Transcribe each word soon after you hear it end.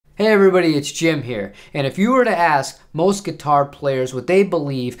Hey everybody, it's Jim here, and if you were to ask most guitar players what they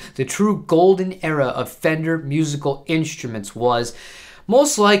believe the true golden era of Fender musical instruments was,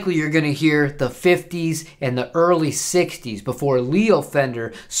 most likely you're going to hear the 50s and the early 60s before Leo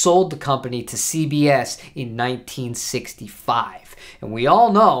Fender sold the company to CBS in 1965. And we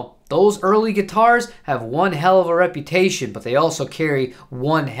all know those early guitars have one hell of a reputation, but they also carry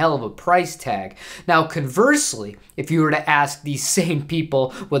one hell of a price tag. Now, conversely, if you were to ask these same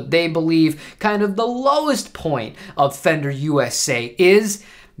people what they believe kind of the lowest point of Fender USA is,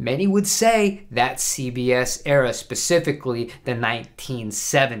 many would say that CBS era, specifically the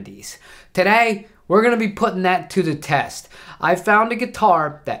 1970s. Today, we're going to be putting that to the test. I found a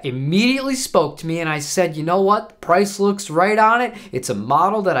guitar that immediately spoke to me and I said, you know what? The price looks right on it. It's a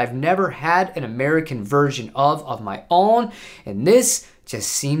model that I've never had an American version of my own, and this just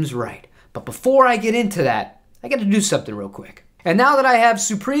seems right. But before I get into that, I got to do something real quick. And now that I have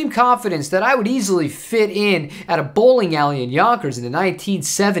supreme confidence that I would easily fit in at a bowling alley in Yonkers in the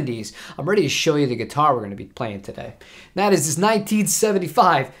 1970s, I'm ready to show you the guitar we're going to be playing today. And that is this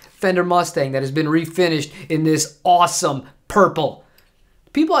 1975 Fender Mustang that has been refinished in this awesome purple.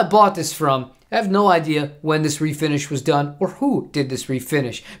 The people I bought this from, I have no idea when this refinish was done or who did this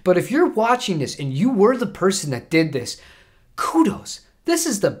refinish. But if you're watching this and you were the person that did this, kudos. This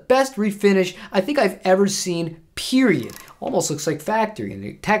is the best refinish I think I've ever seen, period. Almost looks like factory, and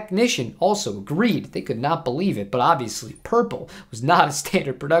the technician also agreed. They could not believe it, but obviously purple was not a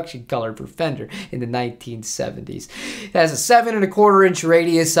standard production color for Fender in the 1970s. It has a 7¼ inch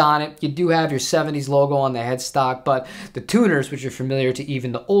radius on it. You do have your 70s logo on the headstock, but the tuners, which are familiar to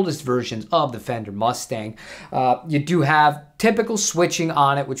even the oldest versions of the Fender Mustang, you do have typical switching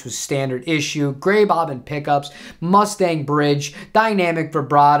on it, which was standard issue, gray bobbin pickups, Mustang bridge, dynamic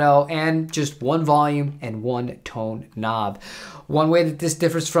vibrato, and just one volume and one tone knob. One way that this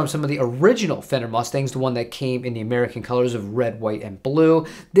differs from some of the original Fender Mustangs, the one that came in the American colors of red, white, and blue,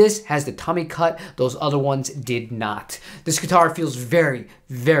 this has the tummy cut. Those other ones did not. This guitar feels very,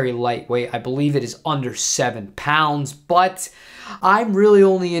 very lightweight. I believe it is under 7 pounds, but I'm really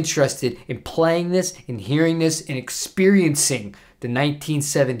only interested in playing this and hearing this and experiencing the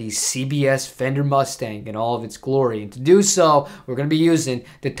 1970s CBS Fender Mustang in all of its glory. And to do so, we're going to be using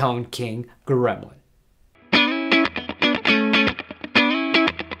the Tone King Gremlin.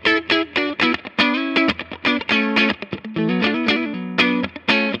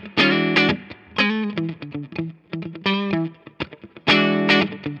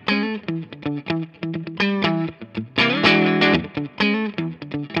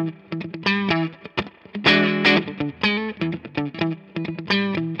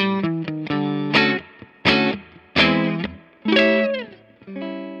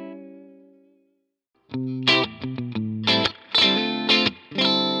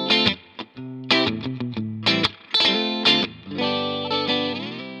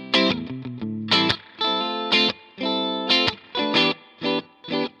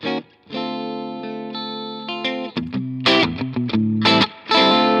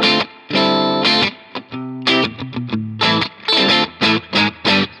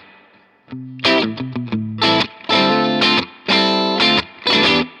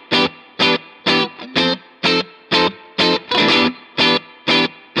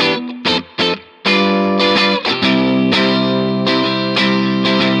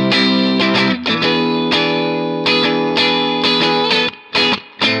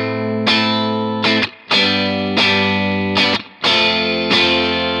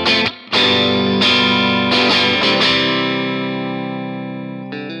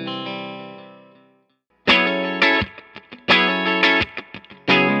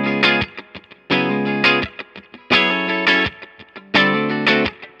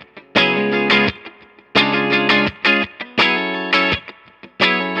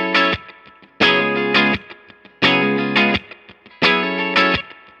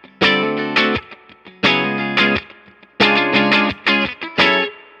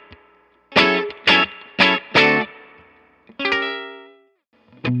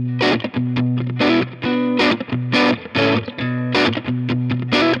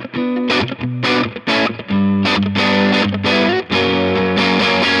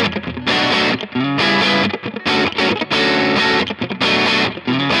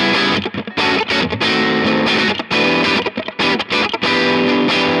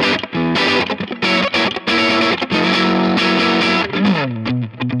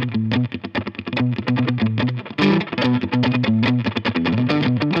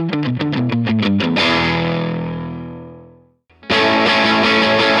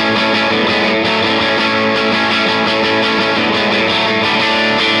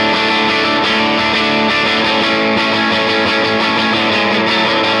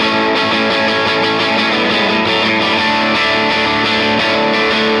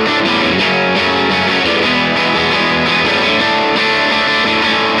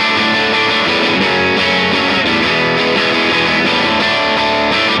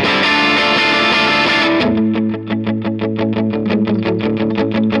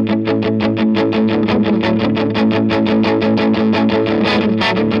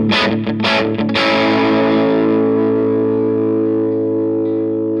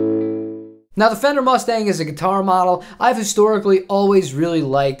 Now, the Fender Mustang is a guitar model I've historically always really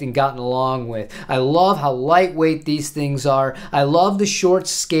liked and gotten along with. I love how lightweight these things are. I love the short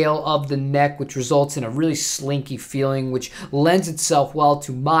scale of the neck, which results in a really slinky feeling, which lends itself well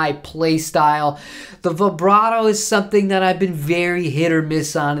to my play style. The vibrato is something that I've been very hit or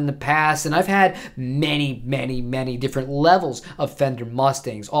miss on in the past, and I've had many different levels of Fender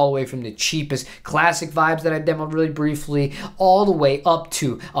Mustangs, all the way from the cheapest classic vibes that I demoed really briefly, all the way up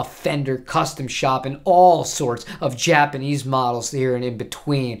to a Fender custom shop and all sorts of Japanese models here and in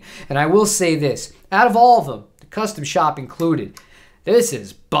between. And I will say this, out of all of them, the custom shop included, this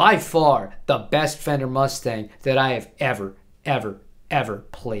is by far the best Fender Mustang that I have ever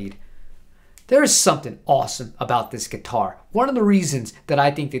played. There is something awesome about this guitar. One of the reasons that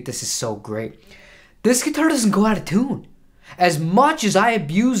I think that this is so great, this guitar doesn't go out of tune. As much as I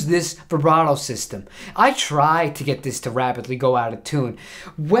abuse this vibrato system, I try to get this to rapidly go out of tune.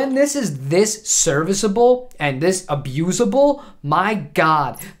 When this is this serviceable and this abusable, my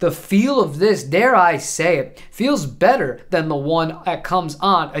God, the feel of this, dare I say it, feels better than the one that comes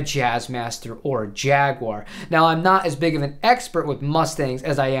on a Jazzmaster or a Jaguar. Now, I'm not as big of an expert with Mustangs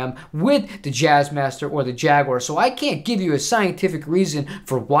as I am with the Jazzmaster or the Jaguar, so I can't give you a scientific reason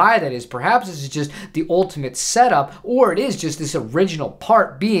for why that is. Perhaps this is just the ultimate setup, or it is just this original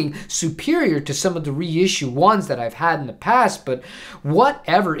part being superior to some of the reissue ones that I've had in the past. But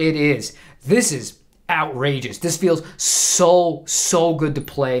whatever it is, this is outrageous. This feels so good to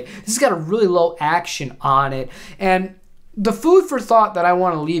play. This has got a really low action on it. And the food for thought that I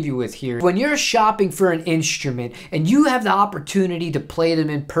want to leave you with here, when you're shopping for an instrument and you have the opportunity to play them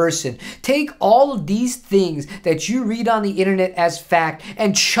in person, take all of these things that you read on the internet as fact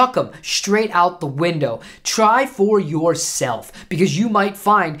and chuck them straight out the window. Try for yourself, because you might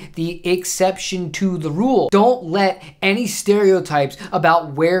find the exception to the rule. Don't let any stereotypes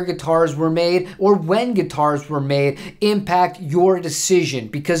about where guitars were made or when guitars were made impact your decision,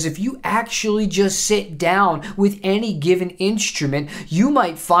 because if you actually just sit down with any given instrument, you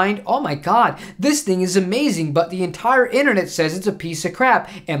might find, oh my God, this thing is amazing, but the entire internet says it's a piece of crap.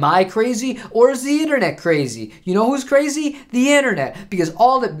 Am I crazy, or is the internet crazy? You know who's crazy? The internet, because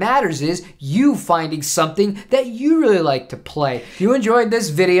all that matters is you finding something that you really like to play. If you enjoyed this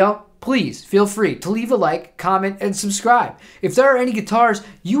video, please feel free to leave a like, comment, and subscribe. If there are any guitars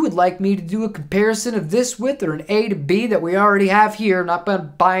you would like me to do a comparison of this with, or an A to B that we already have here, I'm not going to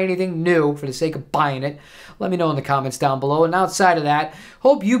buy anything new for the sake of buying it, let me know in the comments down below. And outside of that,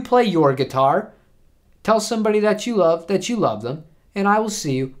 hope you play your guitar. Tell somebody that you love them, and I will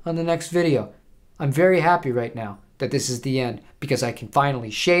see you on the next video. I'm very happy right now that this is the end, because I can finally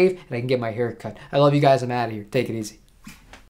shave and I can get my hair cut. I love you guys. I'm out of here. Take it easy.